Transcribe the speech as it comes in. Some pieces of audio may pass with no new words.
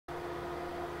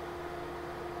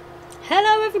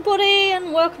Hello everybody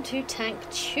and welcome to Tank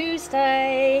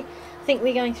Tuesday. I think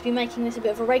we're going to be making this a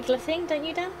bit of a regular thing, don't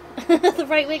you, Dan? The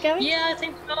rate we're going? Yeah, I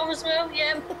think so as well,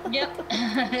 yep.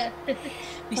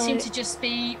 We seem to just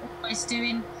be always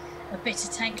doing a bit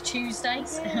of Tank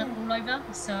Tuesdays all over,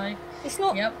 so... It's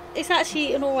not, it's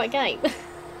actually an alright game.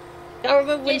 I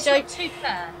remember when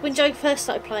when Joe first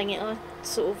started playing it, I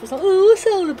sort of was like, oh, what's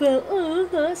that all about? Oh,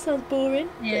 that sounds boring.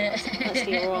 Yeah. But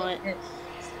actually alright.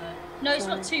 No, it's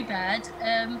not too bad.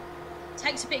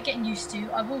 Takes a bit getting used to.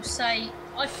 I will say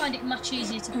I find it much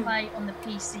easier to play on the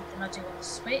PC than I do on the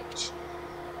Switch.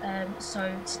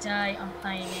 So today I'm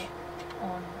playing it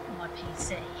on my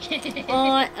PC.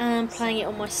 I am playing it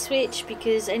on my Switch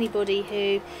because anybody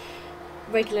who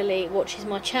regularly watches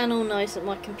my channel knows that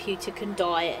my computer can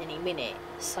die at any minute.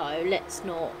 So let's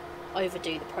not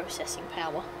overdo the processing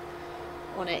power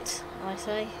on it, I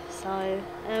say. So,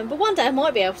 but one day I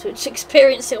might be able to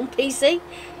experience it on PC.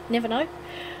 Never know.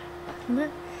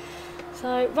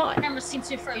 So, right. The camera seems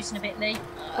to have frozen a bit, Lee.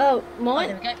 Oh,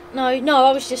 mine? Oh, there we go. No,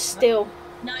 I was just still.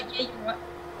 No, yeah, you're right.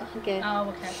 Okay. Oh,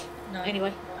 okay. No. Anyway.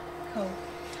 Right, cool.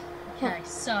 Okay,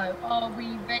 so are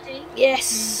we ready?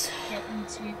 Yes. To get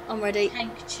into I'm ready.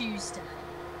 Tank Tuesday.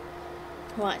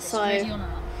 Right, It's so ready or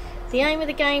not? the aim of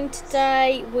the game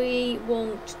today, we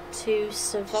want to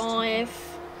survive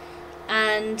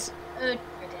and Earn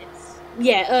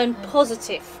credits. earn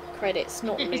positive credits,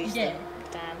 not lose them.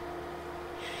 Dan.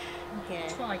 Yeah.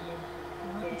 Try you.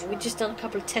 Yeah, we've just done a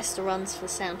couple of tester runs for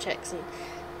sound checks and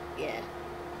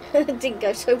it didn't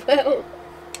go so well.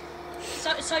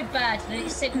 So bad that it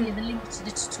sent me the link to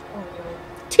the tutorial.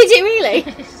 Did it really?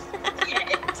 Yeah,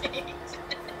 it did.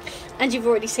 And you've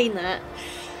already seen that?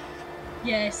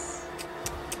 Yes.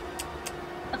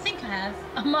 I think I have.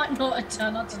 I might not have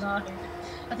done, I don't know.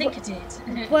 I think I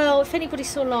did. Well, if anybody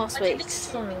saw last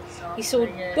week's, you saw.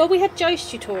 Well, we had Joe's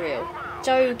tutorial.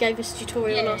 Joe gave us a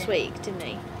tutorial last week, didn't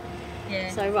he? Yeah.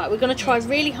 So right, we're going to try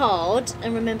really hard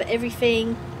and remember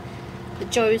everything that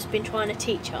Joe's been trying to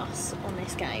teach us on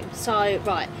this game. So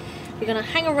right, we're going to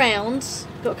hang around.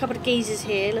 Got a couple of geezers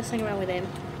here. Let's hang around with them.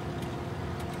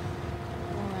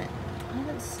 Right, I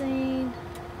haven't seen.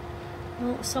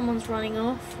 Oh, someone's running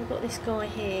off. We've got this guy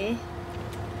here.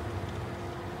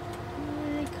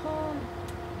 I can't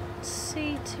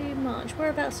see too much.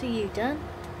 Whereabouts are you, Dan?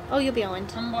 Oh, you're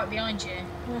behind. I'm right behind you.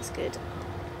 That's good.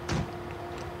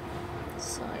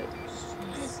 So,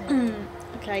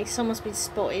 okay, someone's been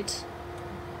spotted.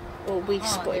 Or we've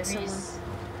spotted someone.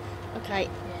 Okay,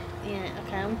 yeah,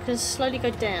 okay, I'm going to slowly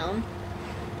go down.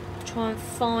 Try and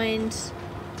find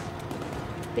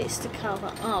bits to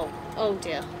cover. Oh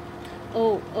dear.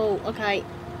 Oh, okay.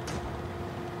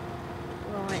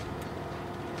 Right.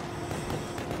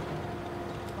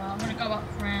 Well, I'm going to go up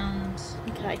round.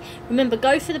 Okay. Remember,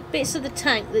 go for the bits of the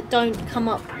tank that don't come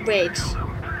up red.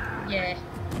 Yeah.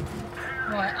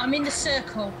 Right, I'm in the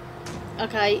circle.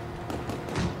 Okay.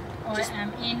 I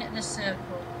am in the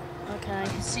circle. Okay. I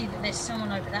can see that there's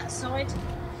someone over that side.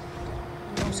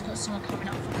 I've also got someone coming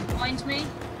up from behind me.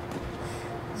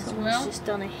 Someone's just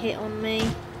done a hit on me.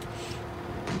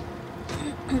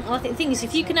 I think the thing is,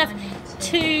 if you can have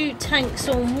two tanks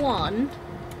on one,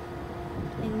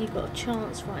 then you've got a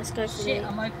chance. Right, let's go for Shit, the...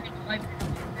 I'm open.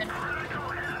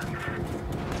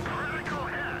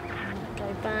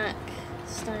 Go back,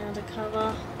 stay under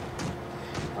cover.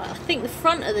 Right, I think the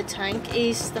front of the tank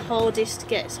is the hardest to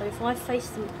get, so if I face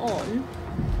them on,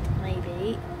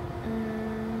 maybe...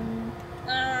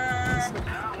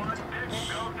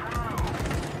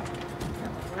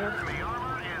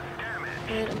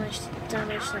 I managed to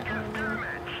damage that armor.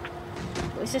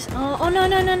 What is this? Oh no,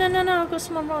 I've got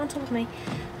someone right on top of me.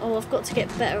 Oh, I've got to get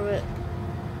better at...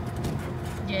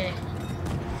 Yeah.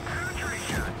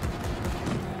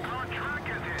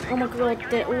 Oh my god,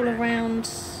 they're all around.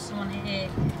 Someone here.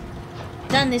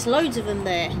 Dan, there's loads of them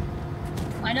there.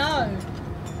 I know.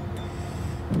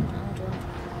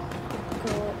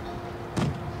 Hold on.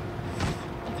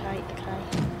 Okay.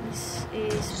 This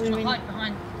is... We're in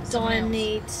dire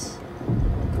needs.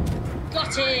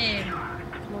 Got him!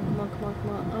 Come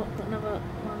on. Oh, got another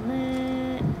one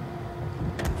there.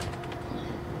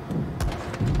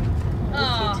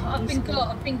 Oh, I've been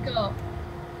got.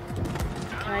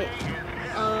 Okay.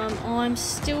 I'm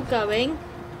still going.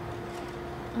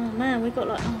 Oh man, we've got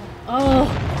like... Oh!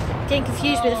 Getting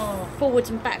confused with forwards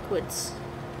and backwards.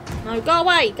 No, go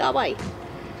away! Oh,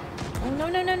 no.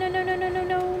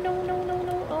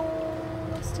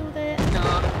 Oh, I'm still there.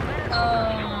 Nah.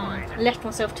 I left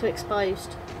myself too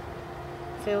exposed.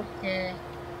 Phil. Yeah.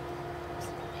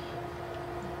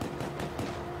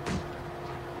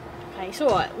 Okay, it's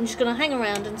alright. I'm just going to hang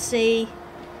around and see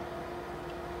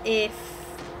if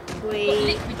Got a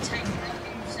we... liquid tank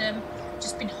who's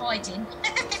just been hiding.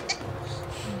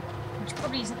 Which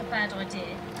probably isn't a bad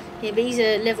idea. Yeah, but he's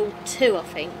a level 2, I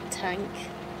think, tank.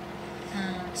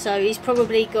 So he's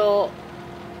probably got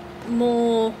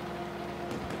more...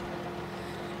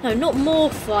 No, not more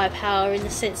firepower in the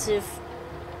sense of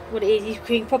what it is. He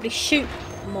can probably shoot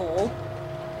more.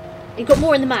 He's got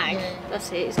more in the mag. Yeah.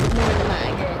 That's it. He's got more in the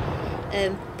mag.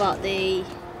 Yeah. But the...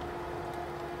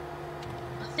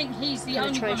 I think he's the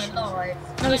only one alive.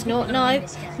 No, he's not.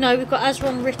 No, we've got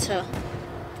Azron Ritter.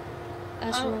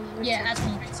 Ritter. Yeah,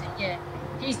 Azron Ritter. Yeah,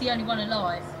 he's the only one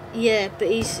alive. Yeah, but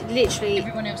he's literally...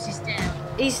 Everyone else is down.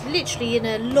 He's literally in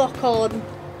a lock-on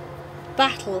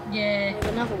battle with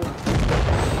another one.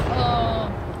 Oh.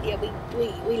 Yeah,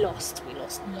 we lost.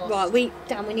 Right, we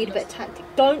need a better tactic.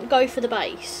 Don't go for the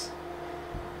base.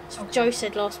 Okay. Joe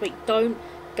said last week, don't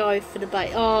go for the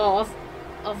base. Oh,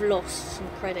 I've lost some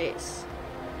credits.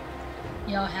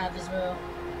 Yeah, I have as well.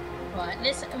 Right,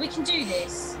 we can do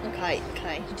this. Okay. We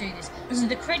can do this. So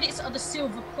the credits are the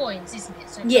silver coins, isn't it?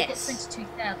 So yes. I've got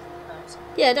 22,000 of those.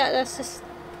 Yeah, that's just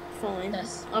fine.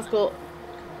 I've got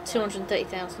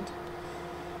 230,000.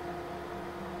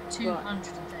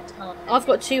 230. Oh, I've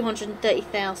got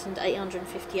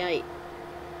 230,858.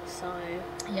 So.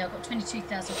 Yeah, I've got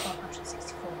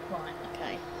 22,564. Right.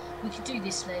 Okay. We can do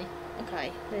this, Lee.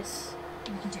 Okay. We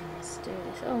can do this.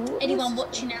 Oh, anyone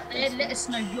watching out there, let us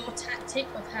know your tactic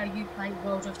of how you play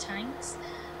World of Tanks.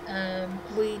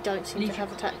 We don't seem to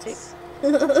have a tactic.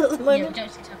 Yeah, we don't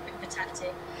seem to have a bit of a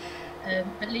tactic.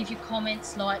 But leave your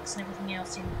comments, likes, and everything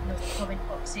else in the comment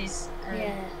boxes. And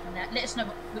that. Let us know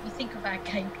what you think of our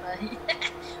gameplay.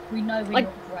 We know we're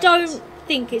not great. I don't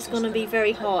think it's going to be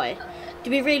very high.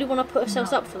 Do we really want to put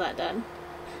ourselves up for that, Dan?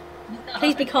 No.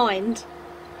 Please be kind.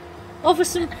 Offer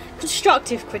some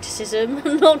constructive criticism,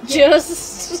 not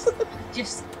just...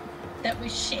 just that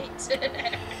was shit.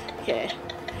 Yeah.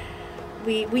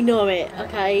 We know it,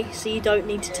 okay? So you don't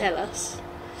need to tell us.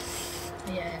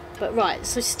 Yeah. But right,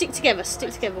 so stick together.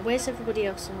 Where's everybody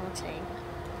else on our team?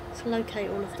 Let's locate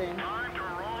all of them.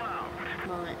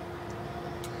 Right.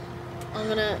 I'm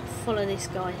going to follow this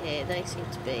guy here. They seem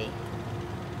to be...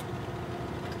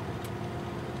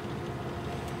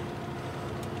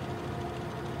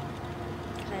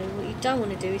 What you don't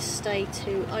want to do is stay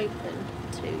too open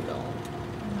too long.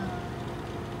 No.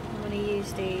 I'm going to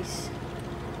use these.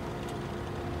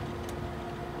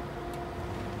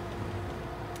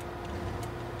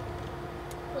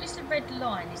 What is the red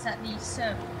line? Is that the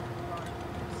circle line?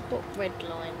 What red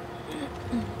line?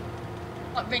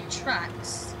 Like red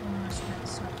tracks.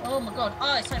 Oh my god.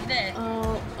 Oh, it's over there.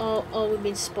 Oh, we've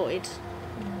been spotted.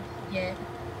 Yeah.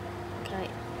 Okay,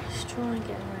 let's try and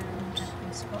get around.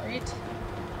 Been spotted.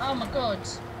 Oh my god.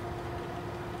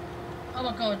 Oh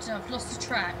my god, I've lost the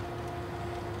track.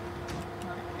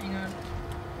 Right, hang on.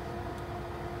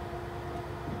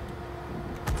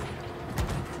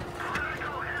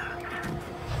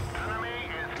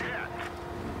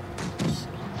 Just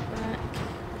back,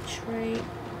 retreat.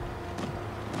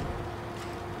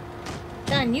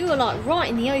 Dan, you were like right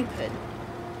in the open.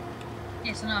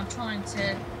 Yes, I know, I'm trying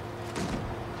to...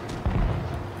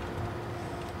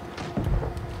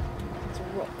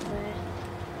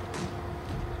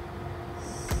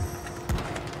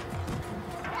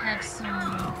 Have some...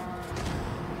 I'm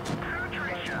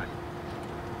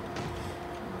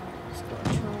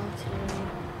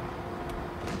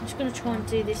just going to try and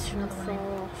do this from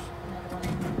far off.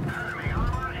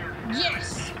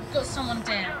 Yes! We've got someone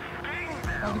down.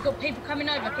 Oh, we've got people coming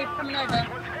over,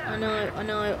 I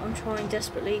know, I'm trying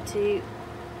desperately to...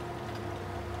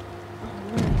 Oh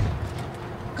no.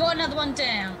 Got another one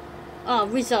down. Oh,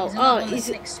 result. Oh, is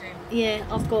it next to him? Yeah,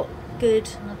 I've got good.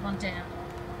 Another one down.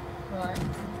 Right.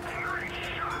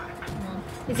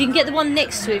 If you can get the one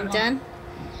next to him, Dan.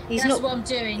 That's not what I'm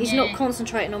doing. He's not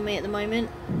concentrating on me at the moment.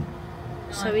 No.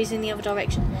 So he's in the other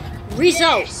direction. Right.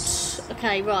 Result! Yes!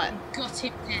 Okay, right. Got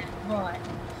him down. Right.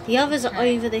 The others are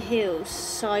over the hills.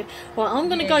 So, right, I'm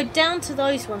going to go down to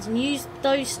those ones and use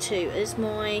those two as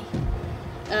my...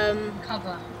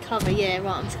 Cover, yeah,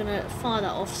 right. I'm just going to fire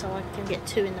that off so I can get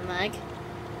two in the mag.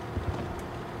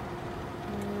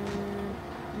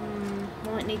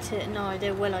 Might need to... No,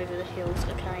 they're well over the hills.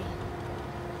 Okay.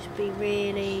 Should be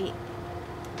really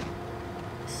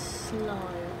slow.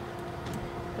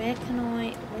 Where can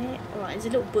I... Where... Alright, there's a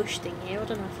little bush thing here. I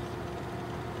don't know if...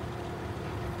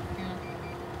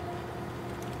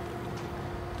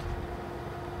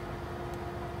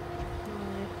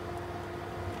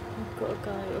 Got to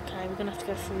go. Okay, we're gonna have to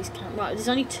go through this camp. Right, there's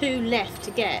only two left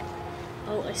to get.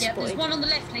 Oh, I spotted. There's one on the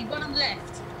left, Lee. One on the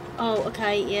left. Oh,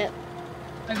 okay, yep.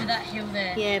 Over that hill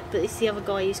there. Yeah, but it's the other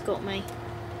guy who's got me.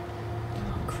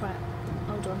 Oh crap.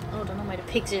 Hold on, I made a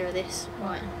pig's ear of this.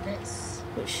 Right. Let's...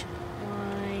 Which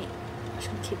way? I'm just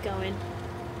gonna keep going.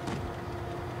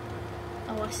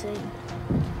 Oh, I see.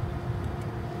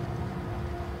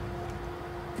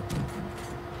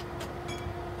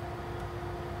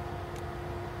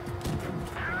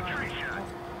 Right.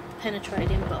 I've penetrated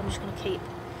him, but I'm just gonna keep.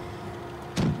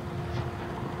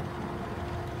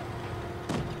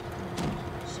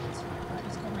 Right,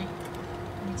 he's got me.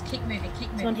 I need to keep moving, keep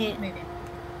It's on moving, here. keep moving.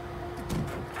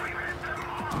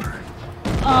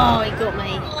 Oh, he got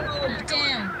me. Oh, you're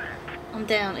down. I'm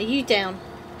down. Are you down?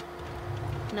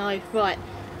 No. Right.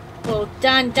 Well,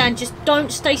 Dan, just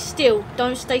don't stay still.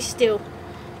 Don't stay still.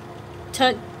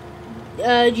 Turn.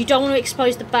 You don't want to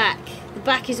expose the back. The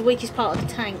back is the weakest part of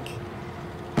the tank.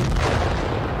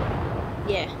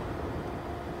 Yeah.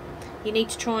 You need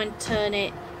to try and turn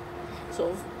it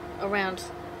sort of around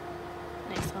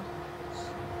next time.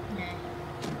 Yeah.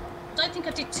 I don't think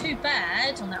I did too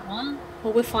bad on that one.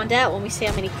 Well, we'll find out when we see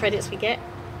how many credits we get.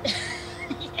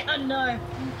 Yeah, I know.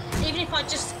 Even if I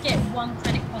just get 1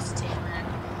 credit positive, man,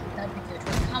 that'd be good.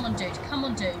 Right, come on, dude. Come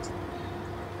on, dude.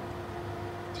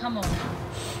 Come on.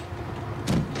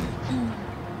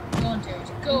 Go on,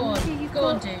 dude. Go on. Go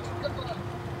on, dude. Go on.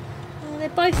 Oh, they're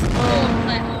both. Oh.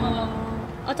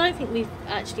 I don't think we've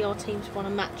actually our teams won a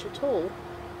match at all.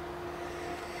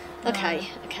 Okay,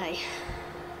 okay.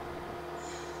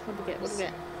 What do we get? What do we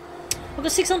get? I've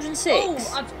got 606. Oh,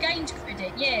 I've gained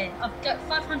credit. Yeah, I've got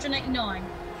 589.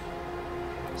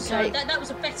 So Okay. that was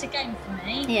a better game for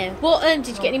me. Yeah. What? Did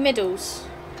you get any medals?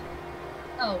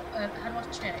 Oh, how do I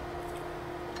check?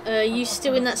 You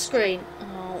still in that screen?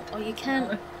 Oh, you can.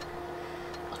 No.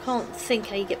 I can't think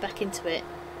how you get back into it.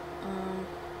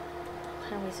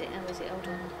 How is it? Hold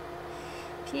on.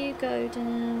 If you go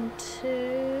down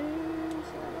to...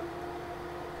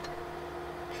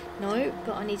 No,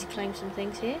 but I need to claim some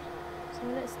things here. So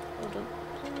let's... Hold on.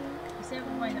 Is there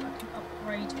a way that I can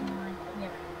upgrade my... Yeah.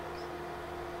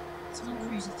 It's on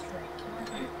Cruiser 3. Can I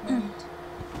upgrade?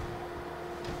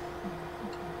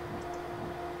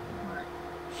 Right.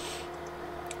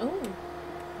 Oh,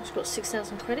 I've just got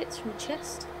 6,000 credits from a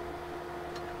chest.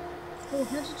 Oh,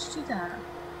 how did you do that?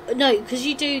 No, because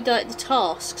you do the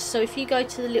tasks. So if you go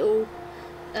to the little...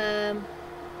 no,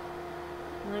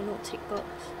 not tick box.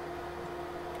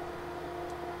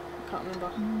 I can't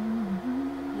remember.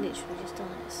 Literally just done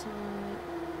it. So...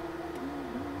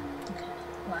 Okay,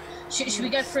 right. Should we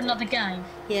go for another game?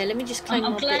 Yeah, let me just claim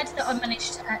I'm my glad bits. that I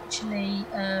managed to actually...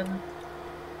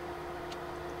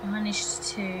 managed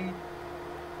to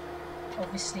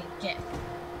obviously get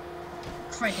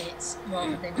credits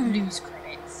rather than lose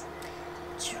credits.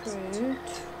 True.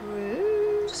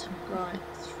 Just have a Right.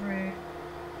 look through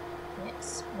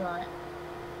bits. Right.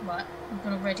 I'm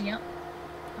gonna ready up.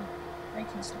 Oh,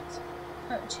 bacon slots.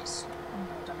 Purchase. Oh no,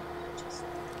 I don't purchase.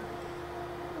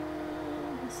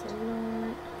 That's a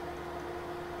lot.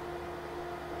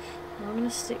 No, I'm going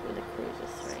to stick with the Cruiser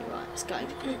 3. Right, let's go.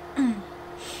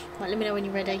 Right, let me know when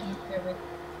you're ready.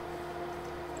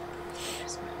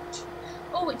 Best match.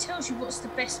 Oh, it tells you what's the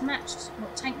best match,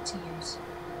 what tank to use.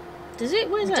 Does it?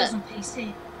 Where's It does that? on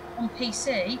PC. On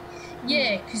PC,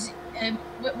 yeah, because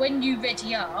when you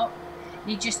ready up,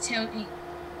 it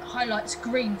highlights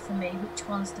green for me which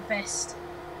one's the best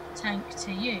tank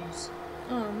to use.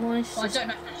 Oh, mine's But just... I don't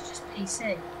know if that's just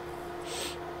PC.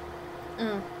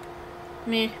 Oh.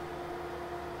 Meh.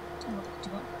 Oh, what do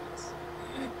you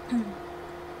want?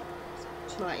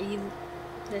 Right,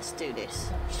 let's do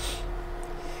this.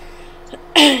 Oh,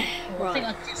 I Right. think I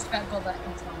just about got that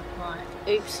in time. Right.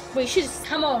 Oops. We should...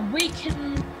 Come on, we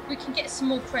can get some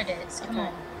more credits. Come Okay.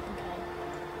 on.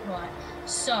 Right.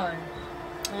 So.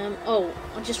 Oh,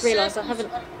 I just realised I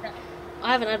circles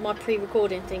haven't had my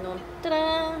pre-recording thing on.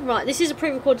 Ta-da! Right, this is a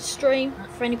pre-recorded stream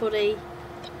for anybody.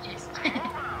 Yes.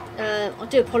 I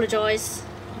do apologise.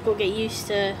 I've got to get used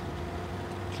to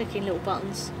clicking little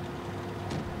buttons.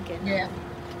 Again. Yeah.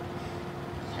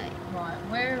 Okay. Right.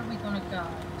 Where are we gonna go?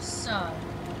 So.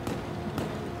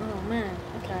 Oh man.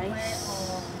 Okay. Where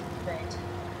are red?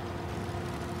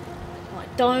 Right.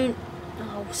 Don't.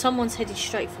 Oh, someone's headed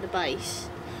straight for the base.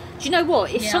 Do you know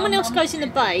what? If Yeah, someone else I'm goes in the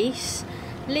base,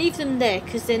 leave them there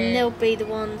because then Yeah. they'll be the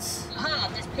ones. Aha!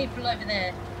 There's people over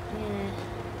there. Yeah.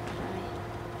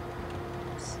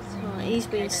 Zoom Right, in. he's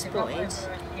been Okay, they're up spotted.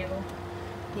 over a hill.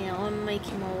 Yeah, I'm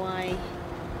making my way.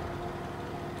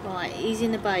 Right, he's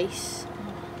in the base.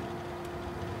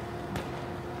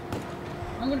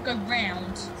 I'm gonna go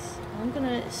round. I'm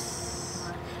gonna.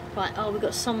 Right. Oh, we've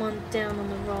got someone down on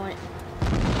the right.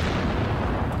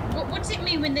 What does it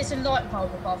mean when there's a light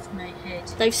bulb above my head?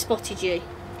 They've spotted you.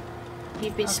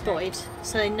 You've been Okay. spotted,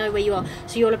 so they know where you are.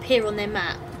 So you'll appear on their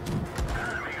map.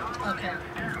 Okay.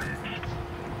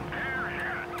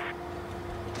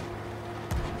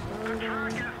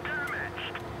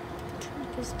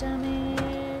 Truck is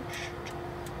damaged.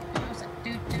 What's that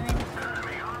dude doing?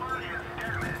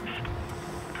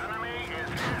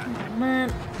 Oh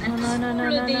man. Oh,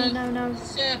 no.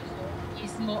 Circle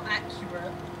is more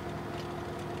accurate.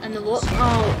 And the what?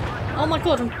 Oh my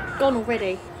god, I'm gone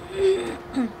already.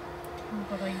 Oh my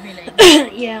god, are you really?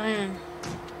 Yeah, I am.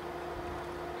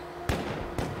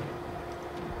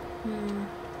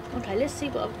 Okay, let's see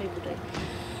what other people do.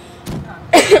 Oh,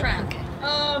 crap. Okay.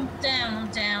 Oh, I'm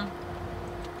down.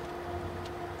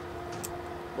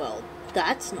 Well,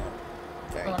 that's not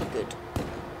very good.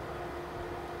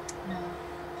 No.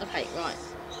 Okay, right.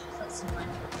 That's annoying.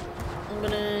 I'm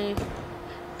gonna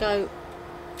go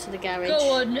to the garage.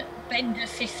 Go on, Bender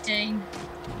 15.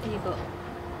 What you got?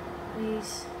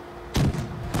 These.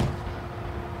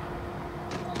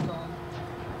 I'm gone.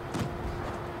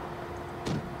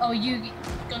 Oh, you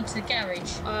gone to the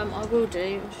garage? I will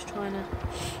do. I'm just trying to.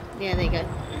 Yeah, there you go. Right,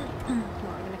 I'm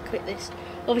gonna quit this.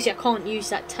 Obviously, I can't use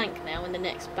that tank now in the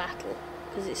next battle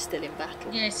because it's still in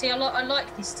battle. Yeah, see, I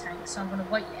like this tank, so I'm gonna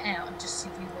wait it out and just see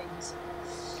who wins.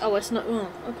 Oh, it's not. Oh,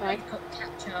 okay. They've got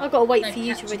catch up. I've got to wait They've for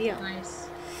you to captured ready the up. place.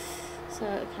 So,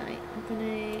 okay, I'm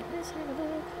gonna. Let's have a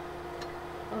look.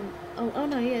 Oh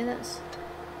no, yeah, that's.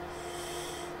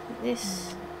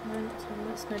 This. No,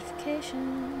 that's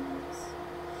notifications.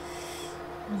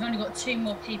 We've only got 2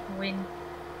 more people in.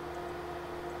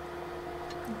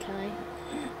 Okay.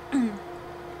 I'm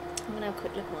gonna have a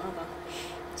quick look at what other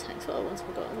tanks. What other ones have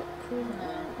I got? I've got cruiser.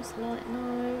 What's the light? No.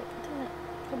 I think that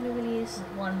probably really is.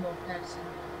 One more person.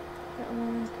 That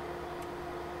one.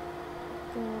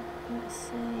 Got, let's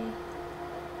see.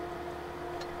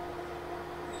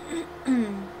 I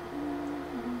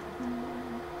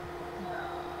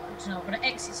don't know, I'm going to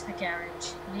exit to the garage,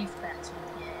 leave battle,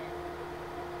 yeah.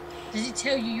 Does it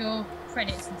tell you your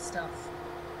credits and stuff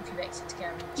if you exit the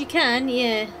garage? You can,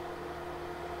 yeah.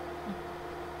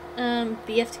 But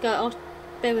you have to go. Oh,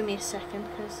 bear with me a second,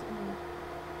 because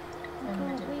I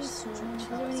can't research. Is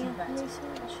there any other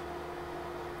research?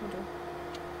 Hold on.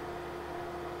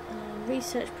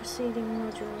 Research proceeding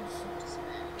modules.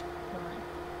 Right.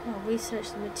 Oh, research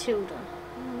the Matilda. Oh,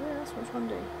 yeah, that's what I'm trying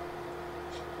to do.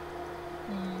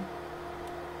 Yeah.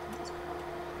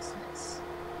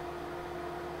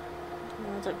 No,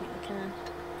 I don't think I can.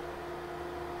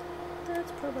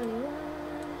 That's probably why.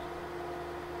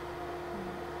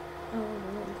 Oh,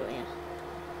 what have we got here?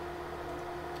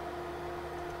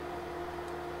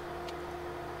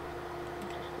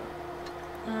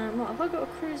 Okay, right, have I got a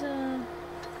cruiser?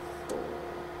 4.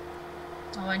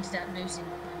 Oh, I ended up losing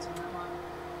my points on that one.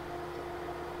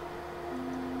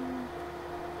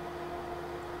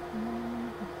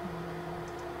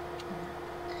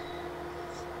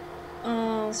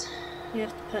 Oh, you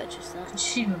have to purchase that.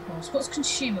 Consumables. What's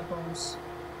consumables?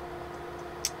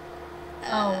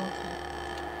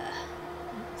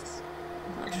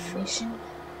 Ammunition.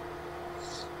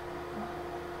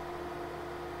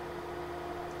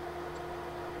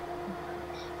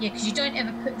 Yeah, because you don't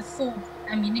ever put the full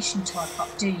ammunition type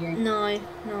up, do you? No.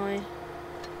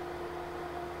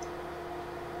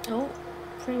 Oh,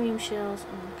 premium shells.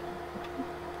 Okay.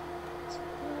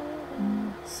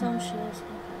 Some shells.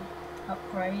 Okay.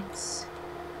 Upgrades.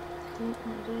 Cool. I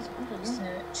don't know.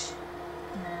 Research.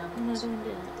 Now. No, I don't want to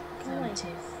do that. Go away.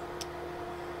 Affirmative.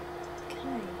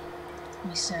 Okay.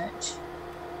 Research.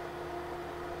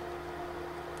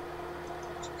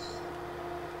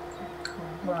 Okay, cool.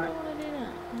 I Right. don't want to do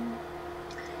that.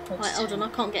 What's Right, hold on, I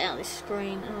can't get out of this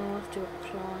screen. Oh, I have to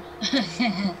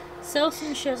apply. Sell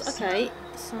some shells. Okay,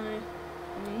 so.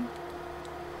 Okay.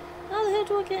 How the hell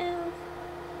do I get out?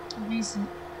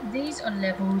 These are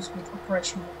levels with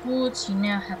operational rewards. You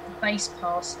now have the base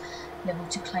pass level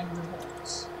to claim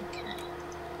rewards. Okay.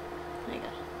 There you go.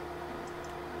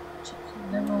 Check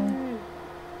your level.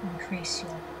 Increase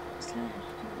your.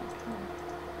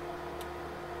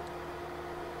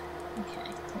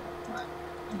 Okay, cool. Right.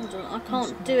 Hold on, I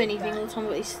can't do anything all the time.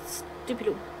 I've got these stupid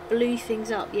little blue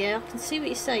things up. Yeah, I can see what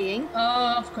you're saying.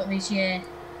 Oh, I've got these, yeah.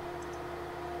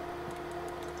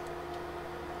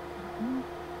 Cool,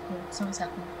 something's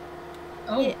happened.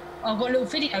 Oh, Yeah. I've got a little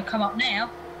video come up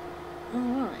now.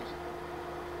 Alright.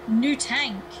 New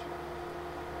tank.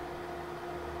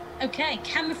 Okay,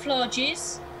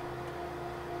 camouflages.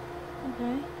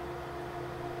 Okay.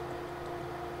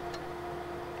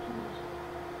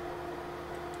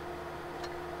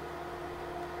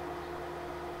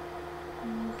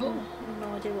 Cool. I have no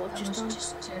idea what I've just done.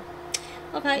 Just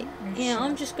Okay, yeah,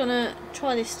 I'm just gonna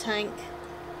try this tank.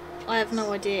 I have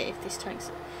no idea if this tank's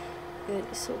good.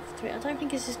 It's sort of 3. I don't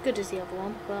think it's as good as the other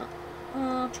one, but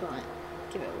I'll try it.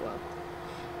 Give it a whirl.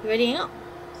 You ready up?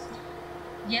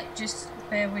 Yep, just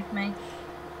bear with me.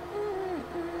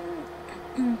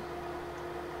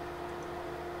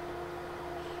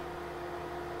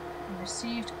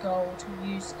 Received gold,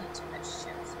 use it to purchase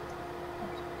shells.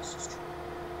 Okay, let's just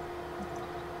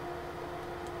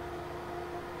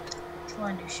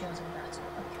try new shells in battle.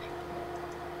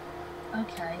 Okay.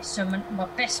 Okay, so my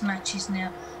best match is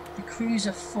now the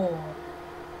Cruiser 4.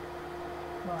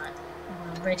 Right,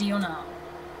 we're ready or not?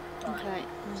 Right. Okay.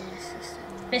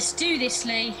 Let's do this,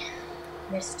 Lee.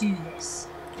 Let's do this.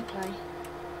 Okay.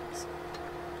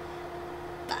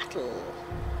 Battle.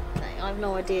 Okay, I have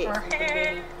no idea if I'm going to be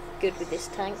any good with this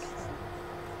tank.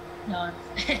 No.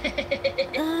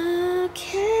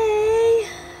 Okay.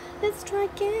 Let's try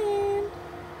again.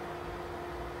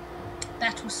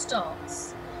 Battle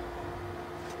starts.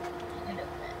 A little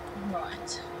bit.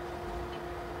 Right.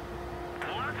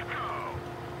 Let's go.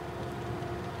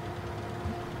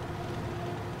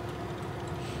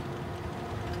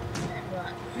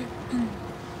 Right.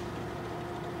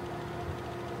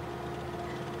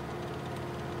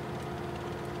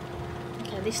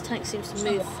 Okay, this tank seems to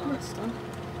move faster.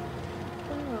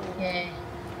 Oh. Yeah.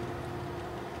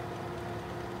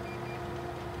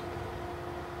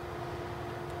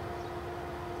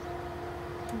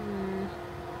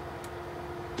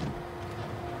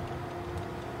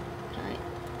 Okay,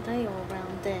 they are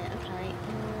around there. Okay,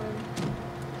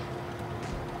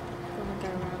 gonna go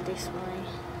around this way.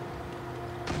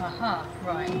 Aha,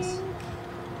 right.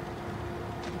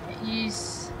 It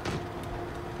is.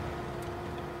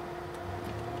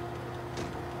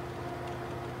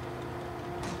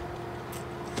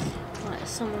 Right,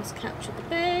 someone's captured the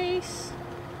base.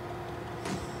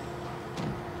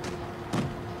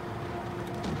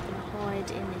 Gonna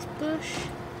hide in this bush.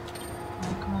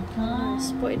 Come on, come on.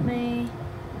 Spotted me.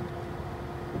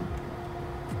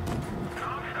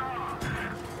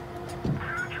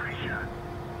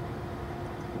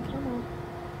 Come on.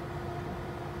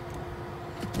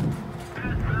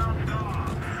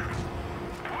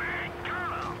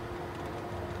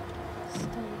 Stay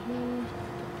here.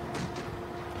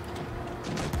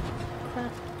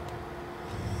 Crap.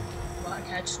 Right,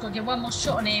 okay, I just gotta get one more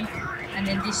shot on him, and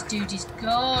then this dude is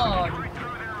gone.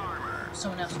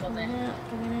 Someone else got there. Coming out,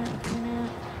 coming out, coming out.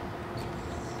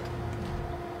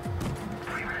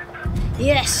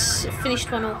 Yes!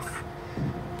 Finished one off.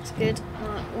 That's good.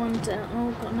 Right, one down.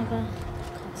 Oh, got another.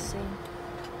 Can't see.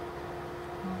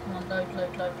 Oh, come on, load,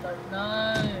 load, load, load,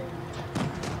 load.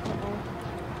 Uh-oh.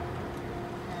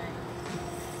 Okay.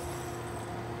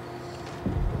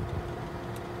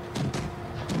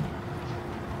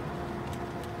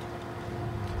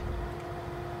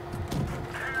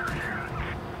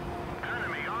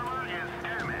 Enemy armor is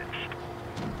damaged.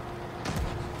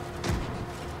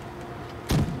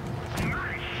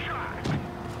 Nice shot.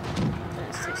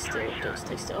 Don't stay still, don't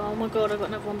stay still. Oh my god, I've got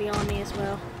another one behind me as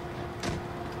well.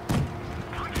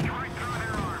 Punched right through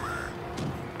their armor.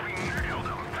 We nailed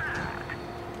them bad.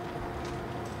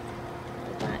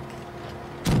 Go back.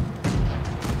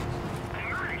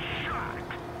 Nice shot.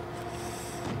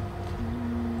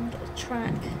 Get a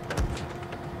track.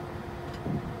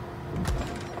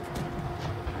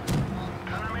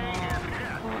 Enemy is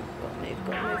hit. Right, gotta move,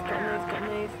 gotta move, gotta move, gotta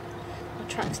move. My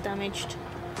track's damaged.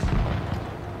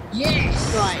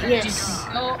 Yes! Right, That yes.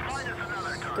 dude got. Find us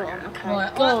another target. Got 'em, okay.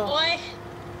 Right, God. I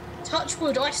touch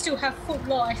wood, I still have full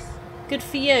life. Good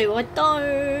for you, I don't.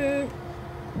 This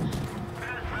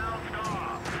bounced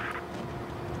off.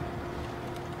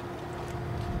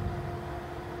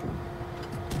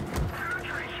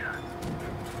 Penetration.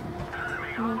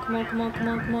 Enemy Come on, armor come on, is come on, come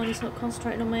on, come on. He's not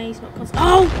concentrating on me, he's not concentrating.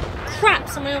 Oh! Crap,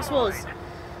 someone else was.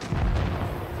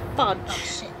 Oh Fudge.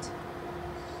 shit.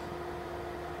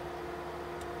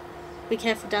 Be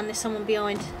careful, Dan, there's someone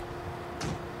behind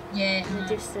Yeah. in the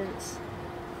distance.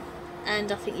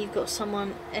 And I think you've got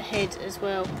someone ahead as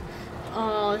well.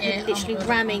 Oh, they're Yeah, literally I'm good.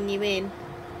 ramming you in.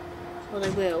 Well, they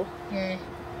will. Yeah.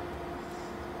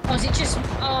 Oh, is it just.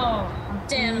 Oh, I'm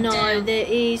down. I'm No, down. there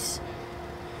is.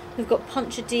 We've got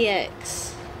Puncher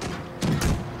DX.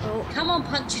 Oh, Come on,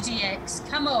 Puncher DX.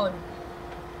 Come on.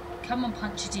 Come on,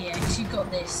 Puncher DX. You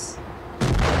got this.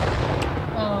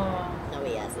 Oh. no,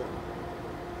 he hasn't.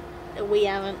 No, we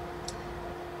haven't.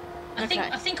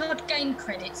 I think I'd gain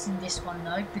credits in this one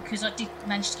though, because I did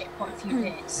manage to get quite a few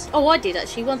bits. Oh, I did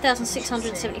actually,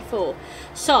 1,674.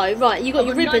 So, right, you got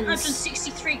your ribbons.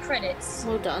 963 credits.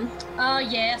 Well done. Oh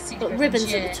yeah, I see the Got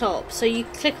ribbons yeah. at the top. So you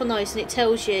click on those and it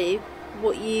tells you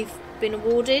what you've been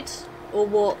awarded or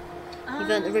what you've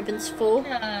earned the ribbons for.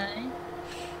 Okay.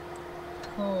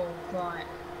 Cool. Right.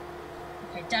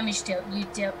 Okay. Damage dealt. You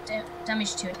dealt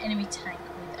damage to an enemy tank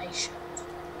with a shot.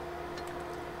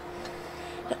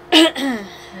 Okay.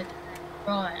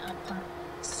 Right. I'm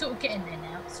sort of getting there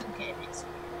now. Sort of getting it.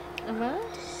 Alright.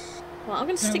 Well, I'm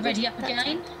going to stick ready with up that again.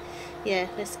 tank. Yeah,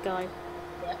 let's go.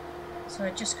 Yep. So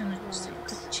I'm just going to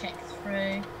check through.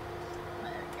 Right,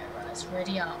 there we go. Right, let's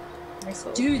ready up. Let's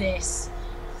do this.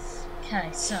 Okay,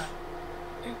 so.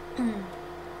 Come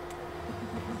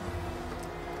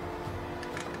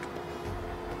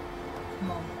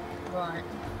on. Right.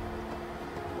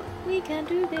 We can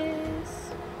do this.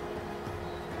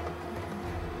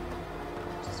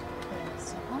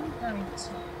 So I'm going to.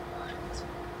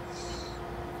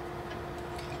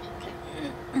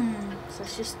 So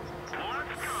let's just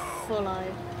follow.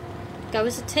 Go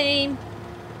as a team.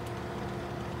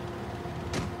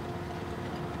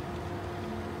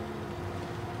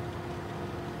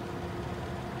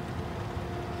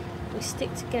 We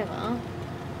stick together.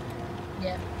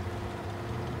 Yeah.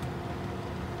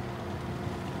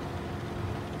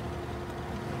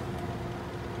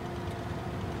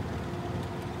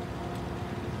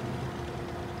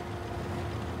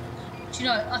 Do you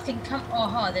know, I think, oh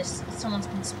hi, someone's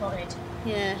been spotted.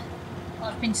 Yeah.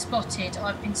 I've been spotted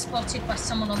by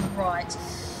someone on the right,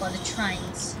 by the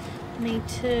trains. Me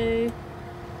too.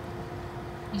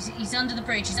 He's under the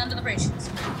bridge, Let's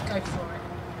go for it.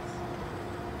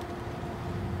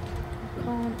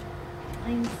 Can't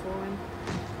aim for him.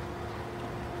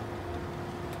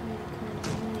 Kind of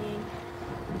annoying.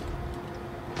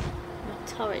 My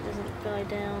turret doesn't go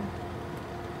down.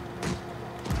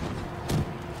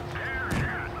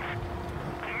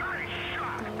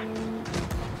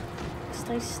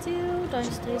 Stay still, don't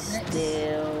stay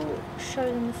still. Show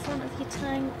them the front of your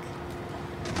tank.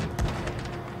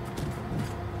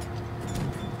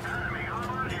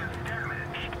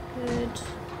 Good.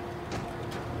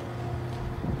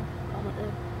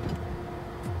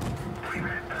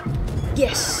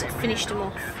 Yes, I finished him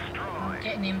off. I'm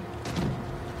getting him.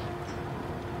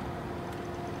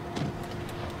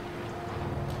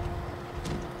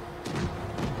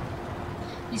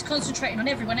 He's concentrating on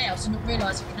everyone else and not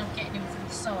realising I'm getting him from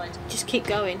the side. Just keep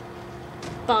going.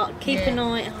 But keep an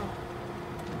eye. Oh,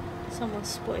 someone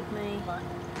spotted me. Right.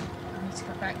 I need to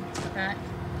go back,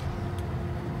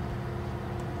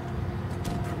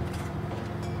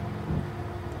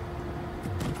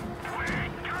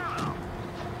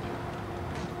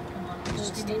 Come on,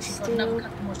 just literally got another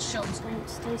couple more shots. Don't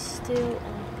stay still.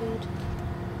 Oh, good.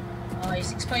 Oh,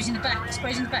 he's exposing the back,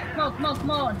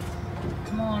 Come on.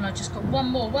 Come on, I just got one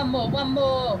more. Come on.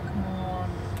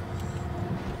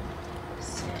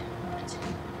 That's it, right.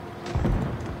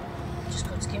 Just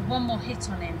got to get one more hit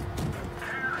on him.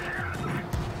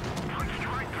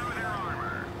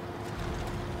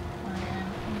 I am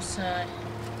also...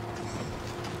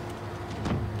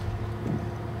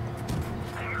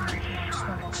 Just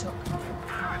one more shot.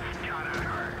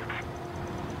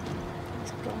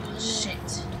 Oh,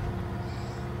 shit.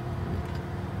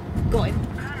 Got him.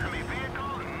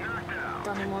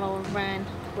 Done him while I ran.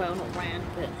 Well, not ran,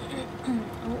 but...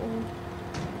 oh.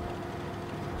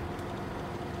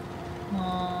 Come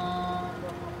on.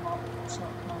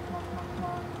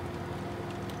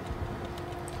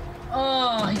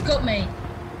 Oh, he got me.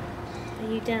 Are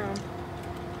you down?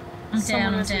 I'm Someone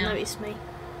down. hasn't noticed me.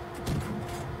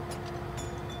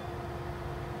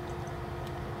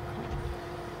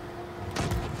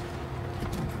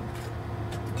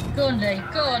 Go on, Lee.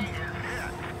 Go on.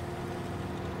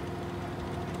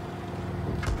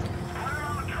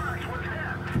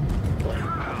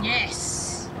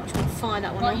 Yes. I'm just going to fire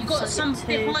that one Right, off. you've got so some two.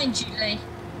 behind you, Lee.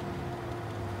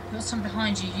 You've got some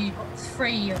behind you. You've got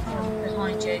three of them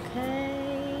behind you. Okay.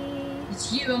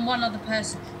 It's you and one other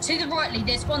person. To the right, Lee,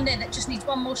 there's one there that just needs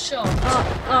one more shot.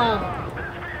 Oh,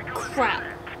 crap.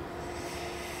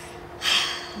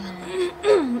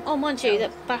 Oh, mind you,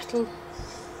 that battle...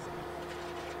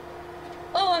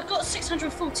 Oh, I've got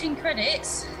 614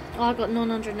 credits. I got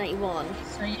 981.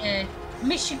 So, yeah,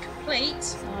 mission complete.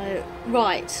 So,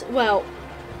 right, well,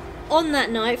 on that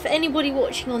note, for anybody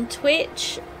watching on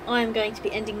Twitch, I am going to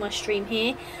be ending my stream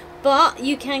here. But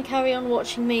you can carry on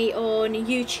watching me on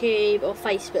YouTube or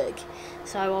Facebook.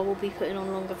 So I will be putting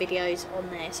on longer videos on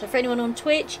there. So for anyone on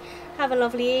Twitch, have a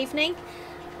lovely evening.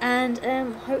 and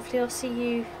hopefully I'll see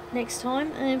you next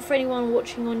time. And for anyone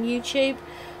watching on YouTube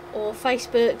or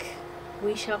Facebook,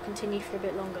 we shall continue for a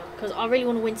bit longer because I really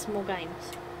want to win some more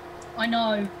games. I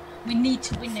know. We need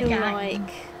to win I the feel game.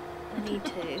 like I need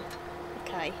to.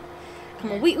 Okay,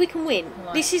 come on, we can win.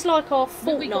 Right. This is like our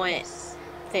Look, we got Fortnite this.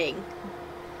 thing.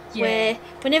 Yeah. Where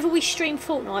whenever we stream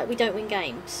Fortnite, we don't win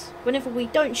games. Whenever we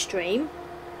don't stream,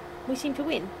 we seem to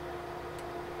win.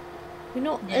 We're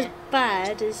not as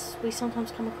bad as we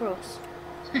sometimes come across.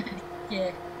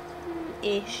 Yeah.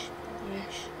 Ish.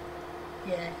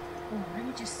 Yeah. Oh, let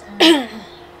me just upgrades.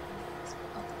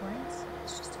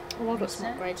 Let's just Oh, I've got some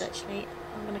research. upgrades actually.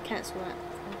 I'm going to cancel that.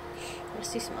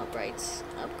 Let's do some upgrades.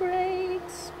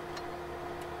 Upgrades.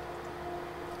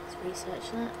 Let's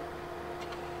research that.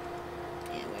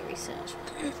 Yeah, we'll research.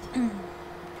 Do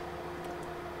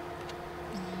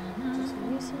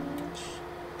some research.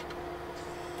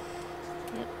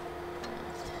 Yep.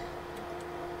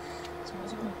 So I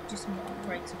was going to do some more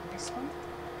upgrades on this one.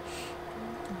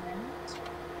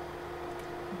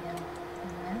 And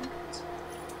that.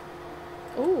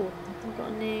 Oh, I've got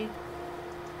a new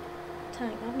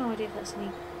tank. I have no idea if that's any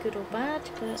good or bad,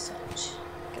 but Research.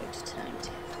 go to tank.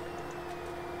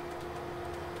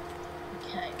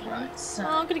 Okay, Okay. right, so. Oh,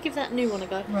 I'm going to give that new one a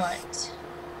go. Right.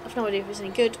 I've no idea if it's any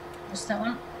good. What's that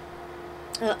one?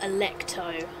 Electo.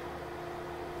 Okay,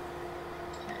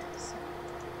 so.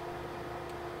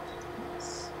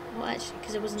 Yes. Well, actually,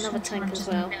 because there was another Just trying tank to as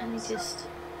well. zoom Let me out. just.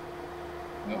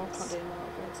 Oh, I Yes. can't do any more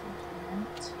upgrades.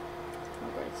 Right.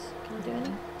 Upgrades. Can I do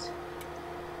any?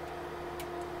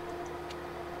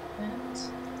 Right.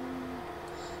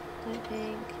 Don't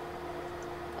think.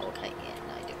 Oh, okay, yeah,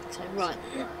 no, I don't think so. Right.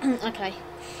 Okay.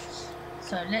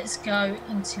 So let's go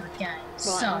into a game. Right,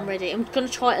 So, I'm ready. I'm going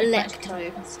to try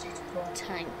Electo Let's do the one.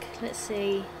 tank. Let's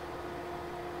see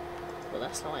what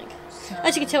that's like. So,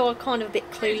 As you can tell, I'm kind of a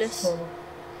bit clueless four.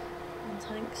 on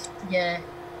tanks. Yeah.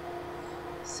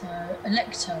 So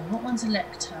Electo. What one's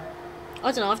Electo?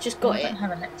 I don't know, I've just Oh, got I it. don't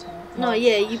have Electo. No, Oh.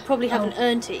 yeah, you probably Oh. haven't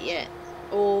earned it yet.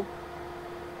 Or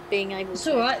being able It's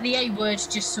to. alright, the A word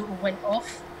just sort of went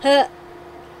off. Huh.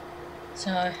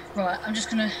 So, right, I'm just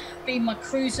going to be my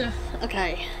cruiser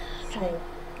Okay. 4.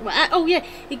 Well, oh yeah,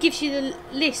 it gives you the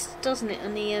list, doesn't it?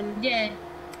 And the Yeah,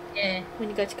 yeah. when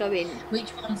you go to go in.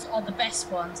 Which ones are the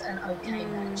best ones and okay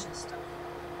Mm. match and stuff.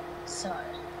 So,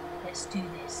 let's do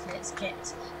this.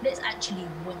 Let's actually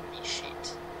win this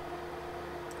shit.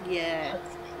 Yeah.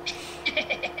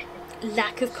 Hopefully.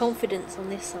 Lack of confidence on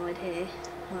this side here.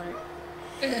 Right.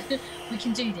 We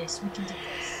can do this. We can do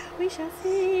this. We shall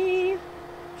see.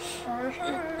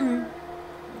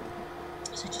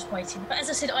 So just waiting. But as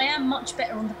I said, I am much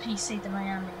better on the PC than I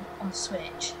am on the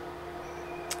Switch.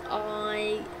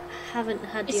 I haven't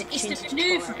had the It's opportunity the to try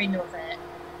manoeuvring of it.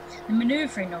 The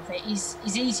manoeuvring of it is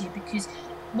easier because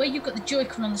where you've got the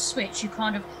Joy-Con on the Switch, you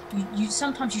kind of you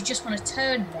sometimes you just want to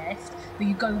turn left, but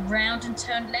you go round and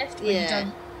turn left when you Yeah.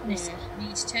 don't necessarily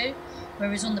need to.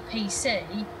 Whereas on the PC,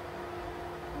 you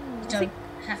I don't think,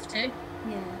 have to.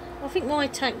 yeah. I think my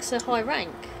tank's a high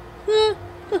rank.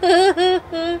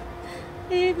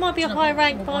 It might be a It's not high what-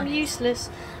 rank, what but I'm one is. useless.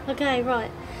 Okay,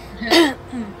 right.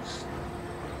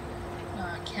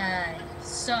 Okay,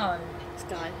 so Let's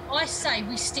go. I say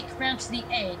we stick round to the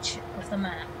edge of the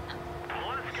map.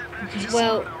 Because it's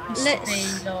Well, used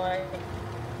let's to be like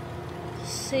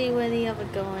see where the other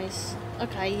guys.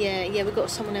 Okay, yeah, we've got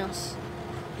someone else.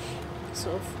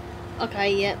 Sort of.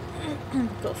 Okay, yep.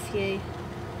 Got a few.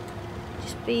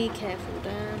 Just be careful,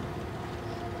 Dan.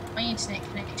 my internet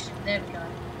connection. There we go.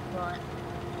 Right.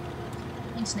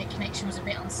 Internet connection was a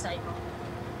bit unstable,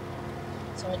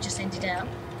 so I just ended out.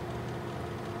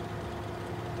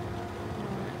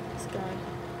 Right, let's go.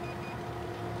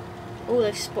 Oh,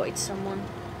 they've spotted someone.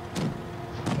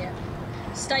 Yeah.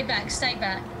 Stay back. Stay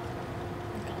back.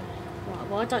 Okay. Right,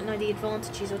 well, I don't know the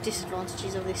advantages or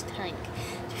disadvantages of this tank.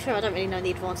 To be fair, I don't really know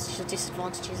the advantages or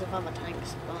disadvantages of other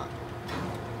tanks, but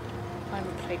I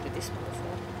haven't played with this one before.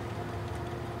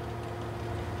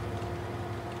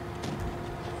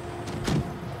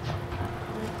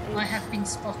 I have been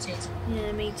spotted.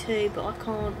 Yeah, me too, but I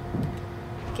can't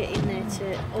get in there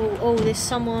to... Oh, there's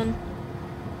someone...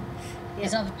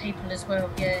 There's other people as well.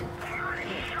 Yeah.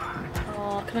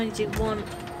 Oh, I can only do one.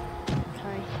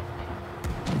 Okay.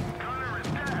 Gunner is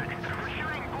dead. We're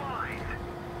shooting blind.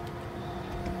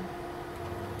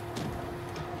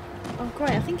 Oh,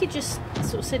 great. I think it just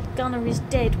sort of said Gunner is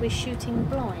dead, we're shooting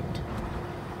blind.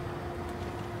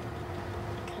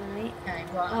 Okay. Okay.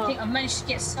 Right. Oh. I think I've managed to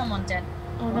get someone dead.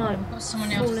 Oh no, We've got someone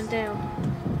fallen else. down.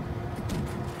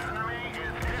 Enemy is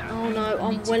hit. Oh no,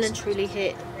 I'm well and truly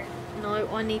hit. No,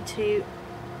 I need to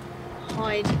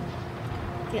hide,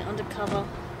 get under cover.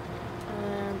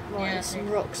 Right, Yeah, there's some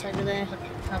rocks over there.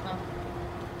 Cover.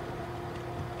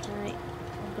 Okay,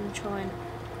 I'm going to try and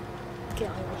get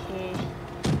over here.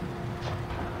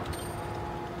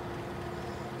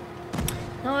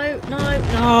 No, no,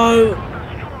 no!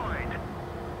 Destroyed.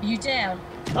 Are you down?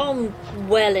 I'm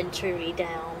well and truly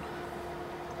down.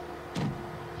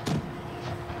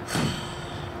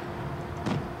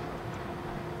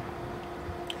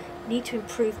 Need to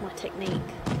improve my technique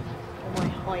or my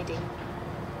hiding.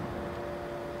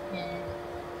 Yeah.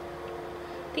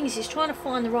 Thing is, trying to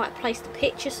find the right place to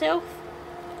pitch yourself.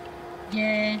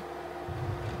 Yeah.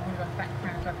 I'm going back,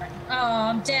 round, go back. Oh,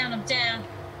 I'm down, I'm down.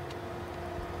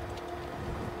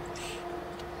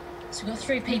 So we've got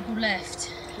 3 people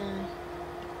left. Okay.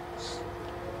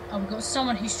 Oh, we've got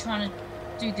someone who's trying to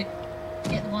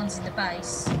get the ones in the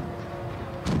base.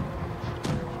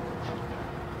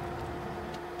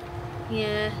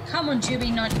 Yeah. Come on,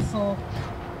 Dewey 94.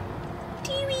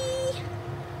 Dewey!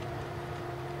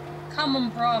 Come on,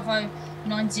 Bravo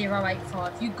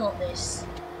 9085. You got this.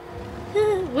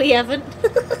 We haven't.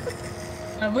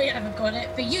 No, we haven't got it,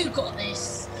 but you got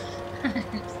this.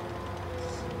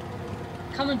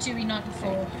 Come on, Dewey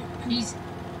 94. He's.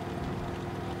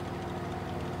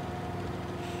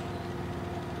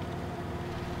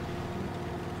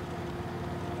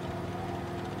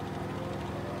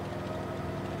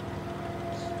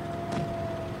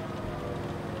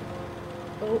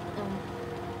 Oh,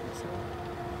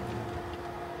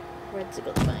 Reds have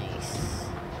got the base.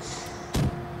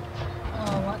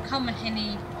 Oh, right. Come on,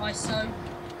 Henny ISO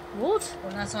What?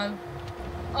 or Lazo.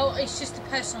 Oh, it's just the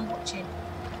person I'm watching.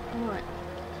 Right.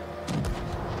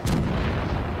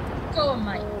 Go on,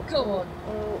 mate. Go on.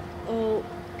 Oh.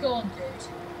 Go on, dude.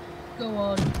 Go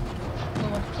on. Go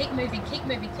on. Keep moving. Keep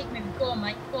moving. Keep moving. Go on,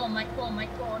 mate. Go on, mate. Go on, mate.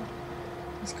 Go on.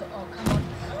 He's got. Oh, come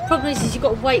on. Problem is you've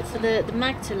got to wait for the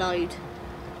mag to load.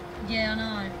 Yeah, I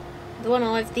know. The one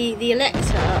the Elector.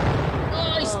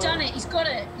 Oh, he's done it. He's got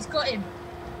it. He's got him.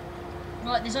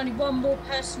 Right, there's only one more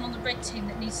person on the red team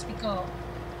that needs to be got.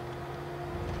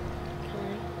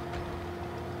 Okay.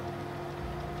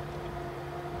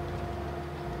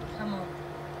 Come on.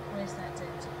 Where's that dude?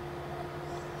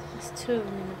 There's 2 of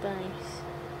them in the base.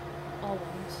 Oh,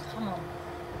 ones. Come on.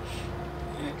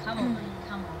 Come on, mate.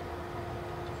 Come on.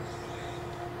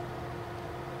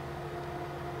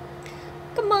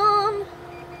 Come on!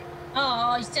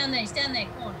 Oh, he's down there. He's down there.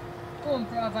 Go on. Go on,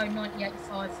 Bravo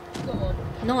 9085. Go on.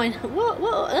 9. What?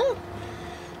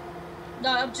 No,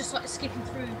 I'm just like skipping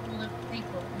through all the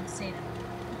people and seeing them.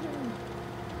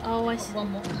 Oh, I Got see.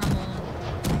 one more. Come on.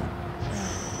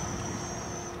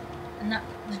 And that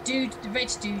the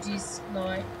red dude is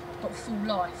like got full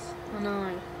life. I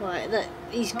know. Right,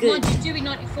 he's But good. mind you, Dewey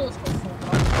 94's got full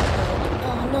life.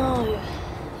 Oh no.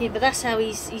 Yeah, but that's how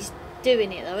he's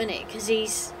doing it though, isn't it? Because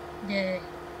he's, Yeah.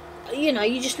 you know,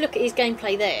 you just look at his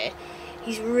gameplay there.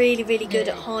 He's really, really good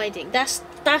Yeah. at hiding. That's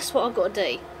what I've got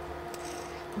to do.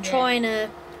 I'm trying to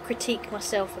critique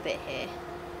myself a bit here.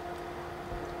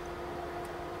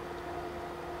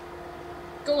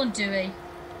 Go on, Dewey.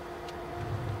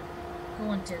 Go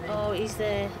on, Dewey. Oh, he's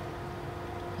there.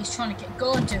 He's trying to get.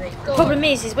 Go on, Dewey. Go Problem on.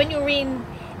 is when you're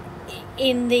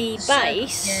in the circle,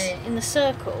 base, yeah. in the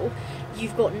circle,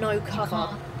 you've got no cover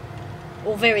can't.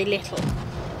 or very little.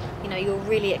 You know, you're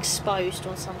really exposed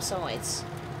on some sides.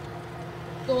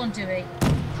 Go on, Dewey.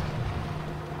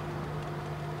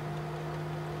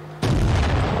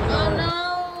 Oh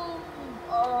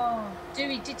no! Oh,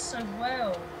 Dewey did so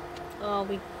well. Oh,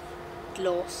 we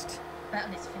lost.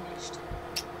 Battle is finished.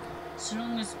 So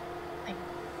long as.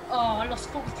 Oh, I lost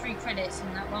 43 credits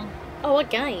in that one. Oh, I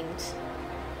gained.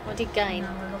 I did gain. No,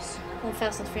 I lost.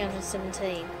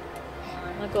 1,317.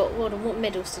 I got, what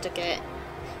medals did I get?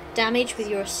 Damage with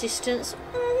your assistance.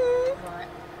 Right.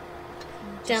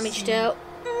 Damage dealt.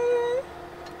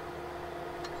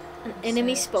 An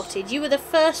enemy spotted. You were the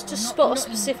first to Oh, spot a not in-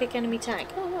 specific enemy tag.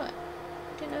 Oh, right.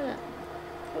 Didn't know that.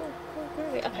 Cool,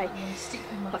 groovy. Okay. I'm gonna stick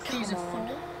with my But come cruiser on.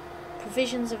 4.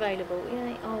 Provisions available.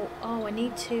 Yay. Oh, I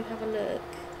need to have a look.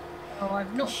 Oh,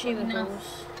 I've not got enough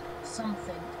Consumables.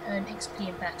 something. Earn XP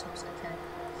in battles, okay.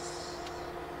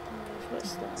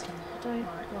 What's that? I don't.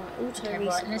 Right. Right, auto Okay, resupply.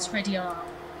 right, let's ready our.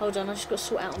 Hold on, I just got to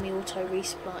sort out my auto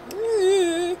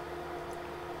resupply.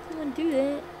 Come on, do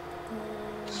that.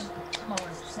 Come on,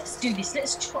 let's do this.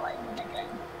 Let's try and win a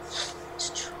game. Let's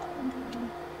try and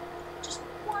win just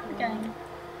one game.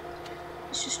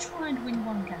 Let's just try and win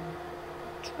one game.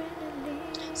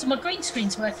 So my green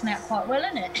screen's working out quite well,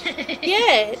 isn't it?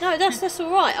 Yeah, no, that's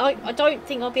all right. I don't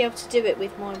think I'll be able to do it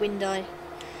with my window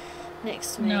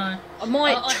next to me. No. I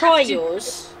might I try have to-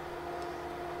 yours.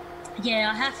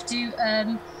 Yeah, I have to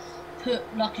put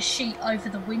like a sheet over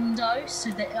the window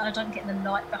so that I don't get the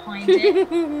light behind it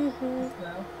as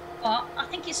well. But I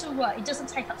think it's all right. It doesn't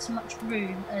take up so much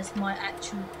room as my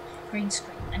actual green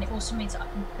screen, and it also means that I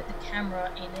can put the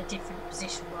camera in a different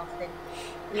position rather than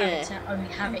having to only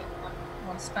have it in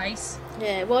one space.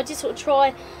 Yeah, well, I just sort of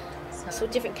try sort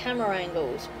of different camera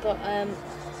angles, but I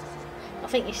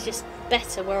think it's just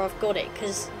better where I've got it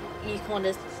because you kind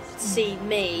of see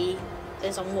me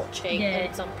as I'm watching and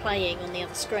as I'm playing on the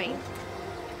other screen.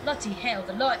 Bloody hell,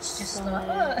 the light's just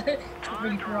like it's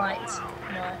really bright.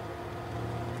 Right.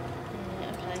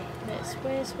 Yeah, okay.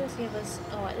 Where's the others?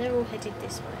 Alright, they're all headed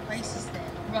this way. Base is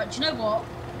there. Right, do you know what?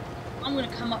 I'm going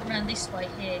to come up around this way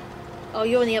here. Oh,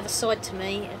 you're on the other side to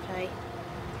me. Okay.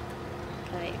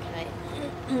 Okay.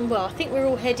 Well, I think we're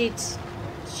all headed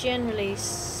generally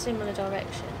similar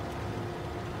direction.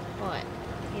 Right.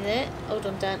 You there? Hold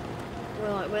on, Dan.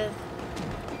 Right, where?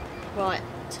 Right,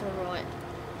 to the right.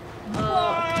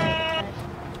 Oh, okay.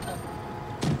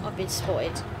 I've been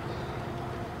spotted.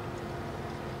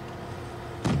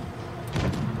 I'm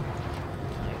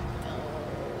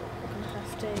gonna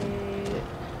have to.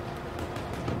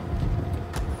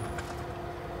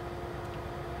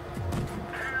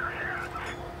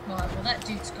 Right, well that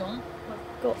dude's gone.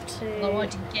 I've got to. Although I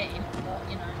didn't get him, but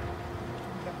you know,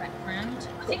 go back round.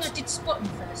 I think I did spot him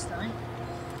first though. Okay,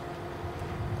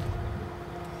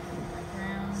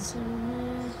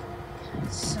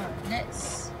 so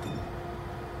let's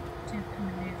do a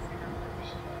manoeuvre over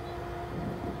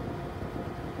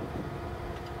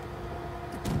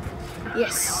here.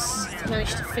 Yes,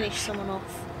 managed to finish someone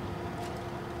off.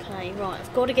 Okay, right,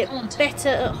 I've got to get better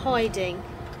at hiding.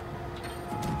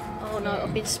 Oh no,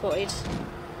 I've been spotted.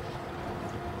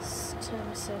 Let's turn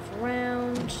myself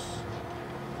around.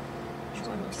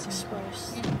 Try not to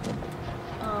expose.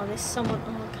 Oh, there's someone.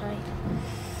 Oh, okay.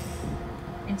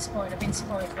 I've been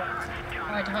spotted.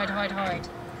 Hide.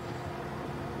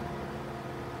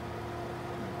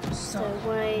 So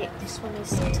wait, this one is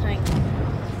the tank.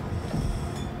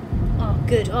 Oh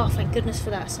good, oh thank goodness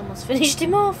for that, someone's finished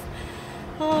him off.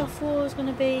 Oh, I thought it was going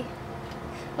to be...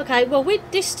 Okay, well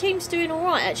this team's doing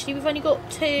alright actually, we've only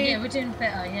got 2... Yeah, we're doing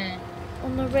better, yeah.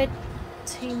 ...on the red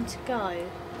team to go.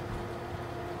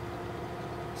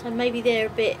 So maybe they're a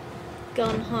bit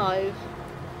gun-ho.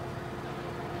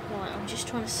 Right, I'm just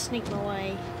trying to sneak my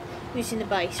way. Who's in the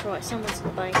base? Right, someone's in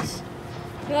the base.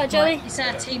 You right, Joey? Right, it's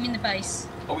our team in the base.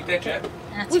 Are we dead yet?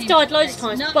 We've died loads of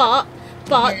times, no. but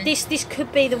Yeah. this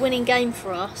could be the winning game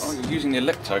for us. Oh, you're using the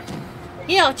Electo.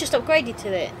 Yeah, I've just upgraded to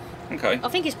it. Okay. I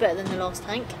think it's better than the last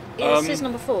tank. It says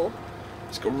number 4.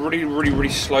 It's got really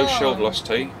slow shell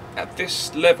velocity. At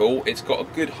this level, it's got a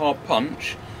good hard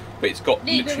punch, but it's got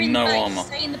literally no armour.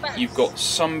 You've got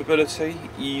some mobility,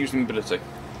 you use mobility.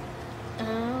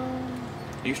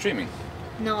 Are you streaming?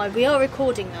 No, we are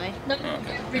recording though. No,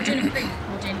 okay. We're doing a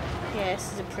pre-recording. Yeah,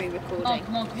 this is a pre-recording. Oh,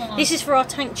 come on. This is for our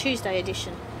Tank Tuesday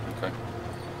edition. Okay.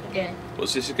 Yeah. Well,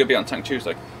 this is going to be on Tank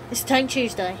Tuesday. It's Tank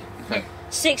Tuesday. Okay.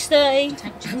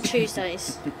 6:30 on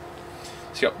Tuesdays.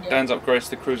 So yep, Dan's upgraded to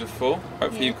the Cruiser 4.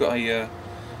 Hopefully you've got a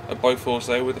Bofors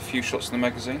there with a few shots in the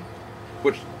magazine.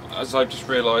 Which, as I've just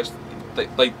realised,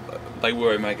 they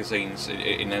were in magazines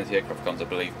in anti-aircraft guns, I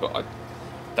believe, but I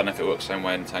don't know if it works the same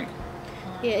way in the tank.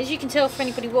 Yeah, as you can tell for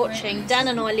anybody watching, Dan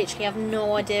and I literally have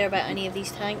no idea about any of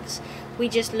these tanks. We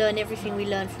just learn everything we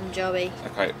learn from Joey.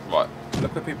 Okay, right.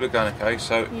 Look where people are going. Okay,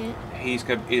 so he's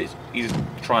a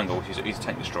triangle, which is he's a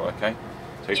tank destroyer. Okay,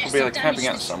 so he's probably either camping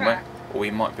out somewhere, or he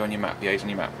might be on your map. Yeah, he's on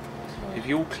your map. Yeah. If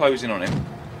you all close in on him,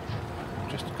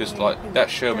 just because like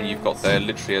that Sherman you've got there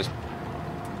literally has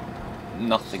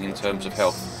nothing in terms of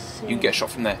health, you can get a shot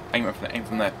from there. Aim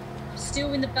from there.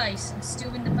 Still in the base. I'm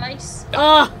still in the base.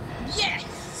 Ah!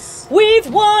 Yes! We've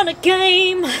won a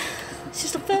game! It's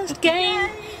just the first game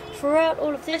throughout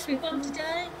all of this. We've won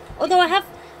today. Although I have...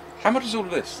 How much is all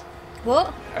of this?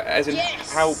 What? As in,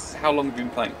 how long have you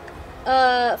been playing?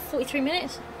 43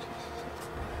 minutes.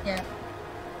 Yeah.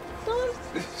 Don't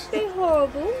be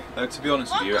horrible. No, to be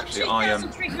honest with you, actually, I am...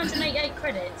 388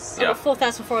 credits. I've got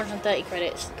 4,430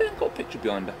 credits. I've got a picture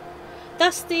behind her.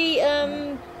 That's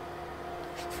the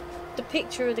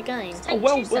picture of the game. Oh,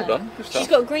 well done. Good stuff. She's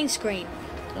got a green screen.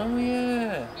 Oh,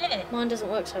 yeah. Yeah. Mine doesn't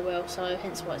work so well, so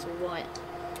hence why it's all white.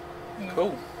 Yeah.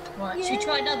 Cool. Right, should we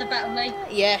try another battle, Lee?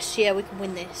 Yes, yeah, we can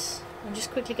win this. I'm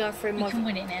just quickly going through my... We can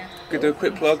win it now. Gonna do a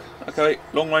quick plug. Okay,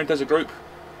 Long Range Desert Group.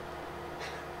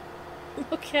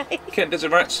 Okay. Kent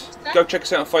Desert Rats. Go check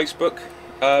us out on Facebook.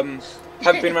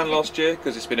 Haven't been around last year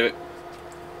because it's been a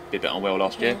bit unwell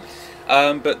last year.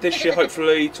 But this year,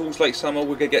 hopefully, towards late summer,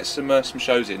 we're gonna get some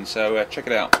shows in. So check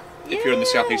it out. If you're in the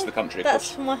southeast of the country, of that's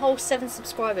course. for my whole 7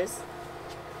 subscribers.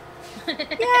 Yay!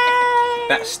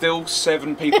 That's still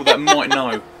 7 people that might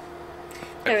know.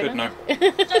 Fair That could know.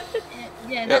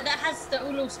 Yeah, that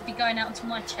will also be going out onto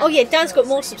my channel. Oh yeah, Dan's got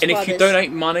more And subscribers. if you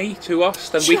donate money to us,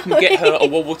 then we can get her a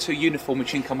World War II uniform and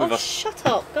she can come with Oh, us. shut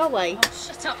up. Go away. Oh,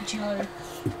 shut up, Joe.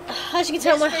 As you can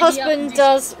tell, my Let's ready up husband this-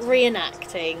 does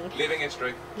reenacting. Living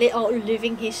history.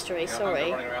 Living history,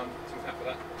 sorry. Running around for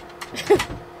that.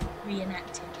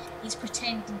 Reenacting. He's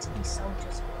pretending to be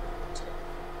soldiers.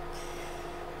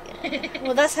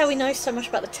 Well, that's how we know so much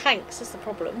about the tanks, that's the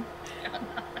problem.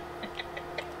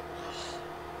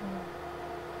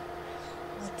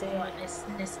 Oh dear. Right,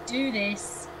 let's do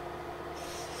this.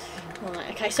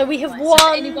 Right, okay, so we have Right, so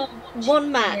for anyone won watching-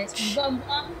 one Yes, match. we won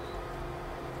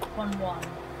 1-1.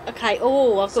 Okay,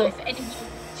 oh, I've So got... for anyone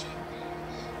watching,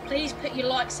 please put your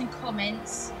likes and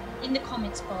comments in the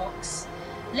comments box.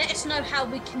 Let us know how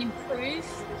we can improve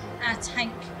our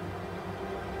tank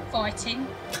fighting.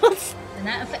 And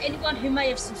that, and for anyone who may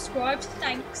have subscribed,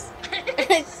 thanks.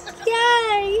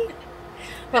 Yay!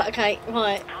 Right, okay,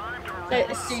 right.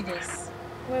 Let's do this.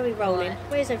 Where are we rolling? Right.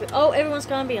 Where's oh, everyone's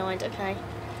going behind. Okay,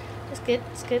 that's good.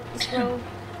 That's good. Let's roll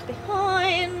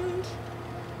behind.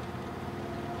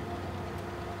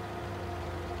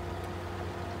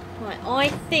 Right, I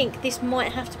think this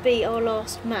might have to be our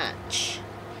last match.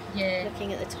 Yeah.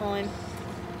 Looking at the time,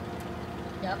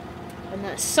 Yep. and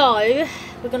that's so.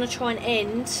 We're gonna try and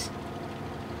end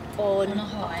on On a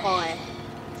high.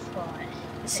 Right.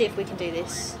 Let's see if we can do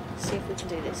this. See if we can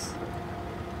do this.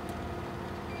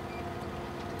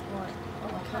 Right.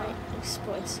 Okay. We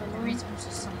spotted There someone. is also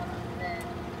someone up there.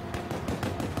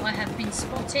 I have been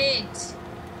spotted.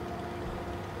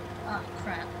 Ah,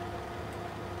 crap.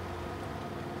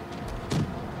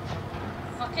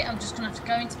 Fuck it, I'm just gonna have to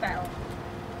go into battle.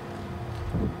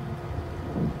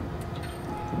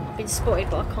 I've been spotted,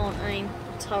 but I can't aim.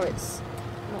 Turrets.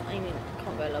 Not aiming.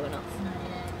 Can't go low enough. No,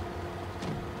 yeah.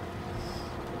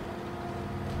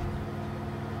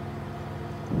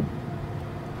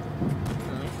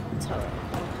 No. Turret.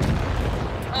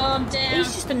 Oh, I'm down.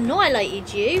 He's just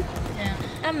annihilated you Down.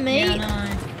 and me. Yeah, I know.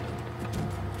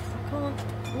 I can't.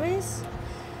 Where's?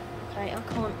 Okay, I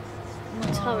can't.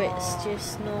 My turret's Oh.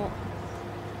 just not.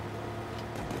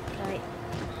 Okay.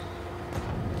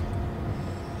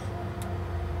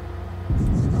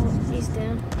 Oh, he's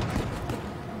down.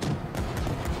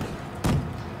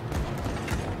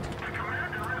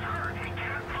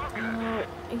 Oh,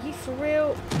 are you for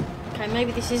real? Okay,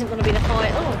 maybe this isn't going to be the high.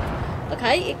 Oh,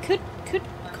 okay, it could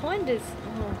kind of.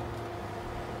 Oh.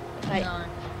 Okay. No.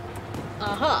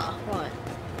 Aha! Right,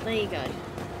 there you go.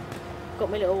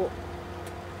 Got my little.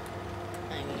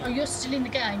 Hang Oh, on. you're still in the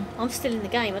game? I'm still in the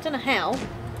game. I don't know how.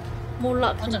 More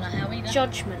luck I than don't know how either.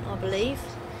 judgment, I believe.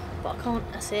 But I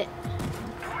can't. That's it.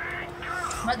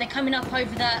 Right, they're coming up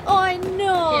over that. I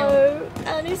know,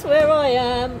 and it's where I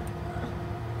am.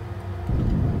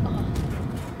 Oh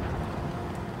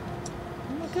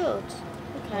my god.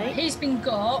 Okay. He's been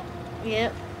got.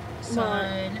 Yep. So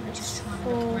Right. let me just try and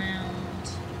Four. look around.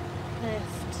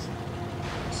 Left.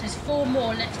 So there's 4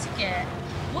 more left to get.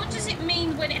 What does it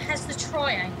mean when it has the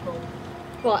triangle?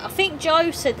 Right. I think Joe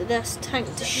said that that's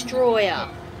tank destroyer.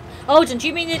 Alden, do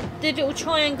you mean the little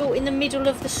triangle in the middle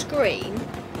of the screen?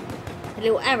 The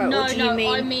little arrow, No, or do no, you mean?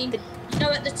 I mean, you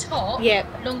know, at the top, Yep.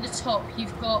 along the top,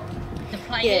 you've got the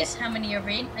players, how many are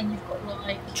in, and you've got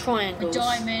like a triangles.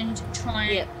 diamond,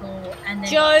 triangle, and then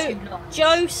Joe, like 2 lines.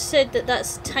 Joe said that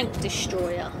that's tank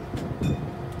destroyer.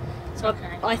 So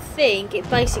Okay. I think it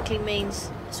basically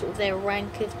means sort of their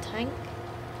rank of tank.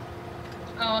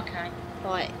 Oh, okay.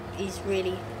 Like, he's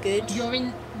really good. You're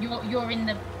in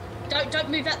the. Don't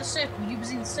move out the circle. You was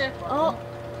in the circle. I Oh.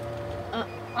 thought.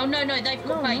 Oh no, they've got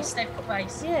No, base. They've got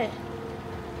base. Yeah.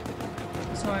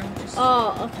 Sorry, I'm just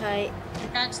Oh, okay.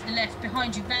 down to the left,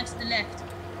 behind you. Down to the left,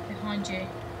 behind you.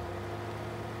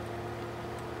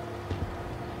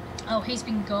 Oh, he's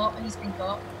been got.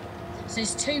 So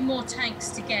there's 2 more tanks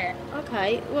to get.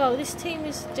 Okay. Well, this team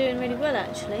is doing really well,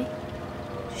 actually.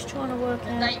 Just trying to work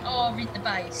out. They are in the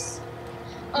base.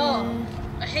 Oh,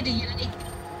 ahead of you, Lee.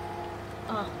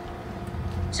 Ah.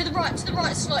 To the right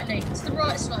slightly.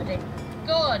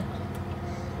 Go on.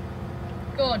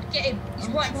 Get him. He's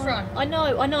right in front. I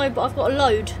know, but I've got a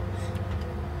load.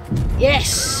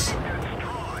 Yes.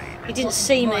 He didn't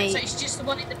see Right, me. so it's just the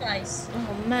one in the base.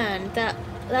 Oh man, that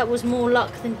was more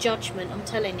luck than judgment. I'm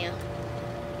telling you.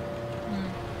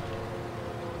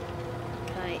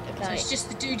 Okay. So it's just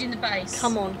the dude in the base.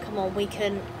 Come on, we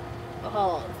can.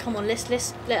 Oh, come on, let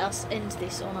us end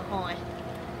this on a high.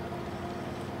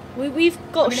 We've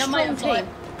got a I might strong have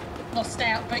team. lost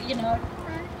out, but you know.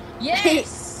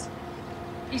 Yes!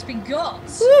 He's been got.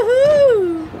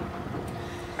 Woohoo!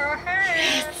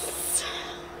 Yes.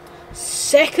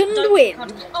 Second win.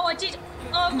 Oh, I did.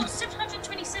 Oh, I've got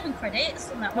 727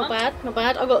 credits on that one. Not bad, not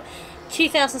bad. I got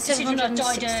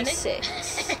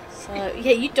 2,766. So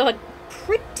yeah, you died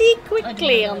pretty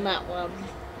quickly on that one.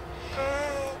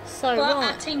 So but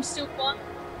right. our team still won.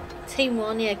 Team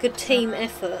won, yeah, good team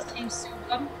effort. Team still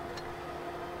won.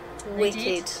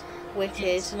 Wicked,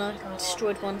 and I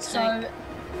destroyed one tank. So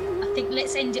I think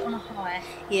let's end it on a high.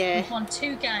 Yeah. We've won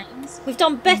 2 games. We've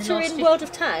done better in World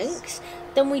of Tanks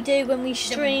than we do when we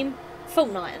stream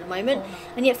Fortnite at the moment.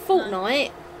 And yet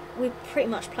Fortnite, we're pretty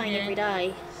much playing every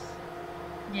day.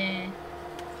 Yeah.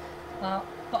 But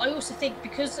I also think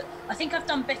because I think I've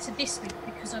done better this week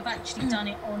because I've actually done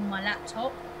it on my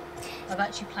laptop. I've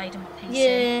actually played on my PC.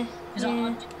 Yeah. Because I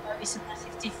notice a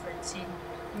massive difference in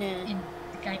the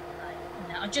gameplay.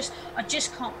 I just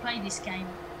can't play this game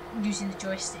using the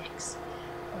joysticks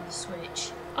on the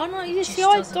Switch. Oh no, you see,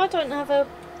 I don't have a.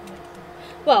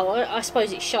 Well, I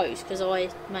suppose it shows because I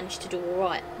managed to do all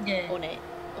right on it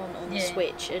on the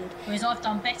Switch, and whereas I've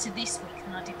done better this week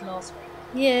than I did last week.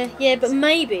 Yeah, but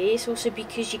maybe it's also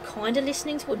because you're kind of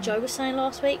listening to what Joe was saying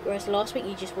last week, whereas last week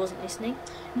you just wasn't listening.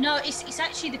 No, it's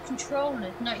actually the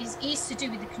controller. No, it is to do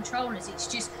with the controllers. It's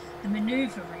just the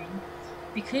manoeuvring,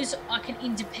 because I can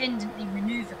independently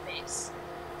manoeuvre bits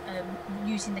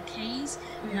using the keys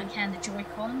and I can the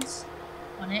Joy-Cons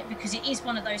on it, because it is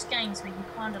one of those games where you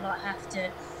kind of like have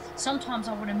to. Sometimes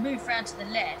I want to move round to the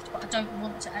left, but I don't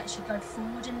want to actually go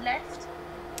forward and left.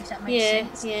 If that makes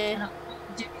sense. And I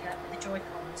can't do that with the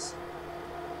Joy-Cons.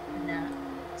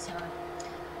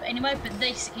 But anyway,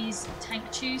 this is Tank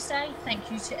Tuesday.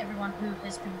 Thank you to everyone who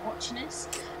has been watching us.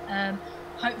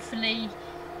 Hopefully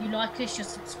you like us, you'll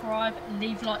subscribe,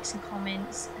 leave likes and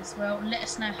comments as well. Let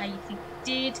us know how you think we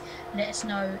did. Let us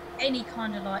know any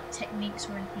kind of like techniques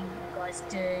or anything you guys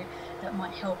do that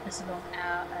might help us along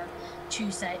our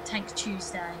Tank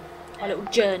Tuesday. Our little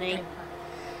journey.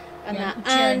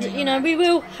 And you know, we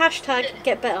will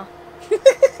 #get better.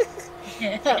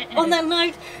 So, on that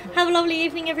note, have a lovely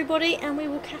evening everybody, and we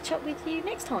will catch up with you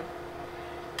next time.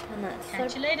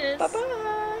 Catch you later. Bye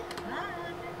bye.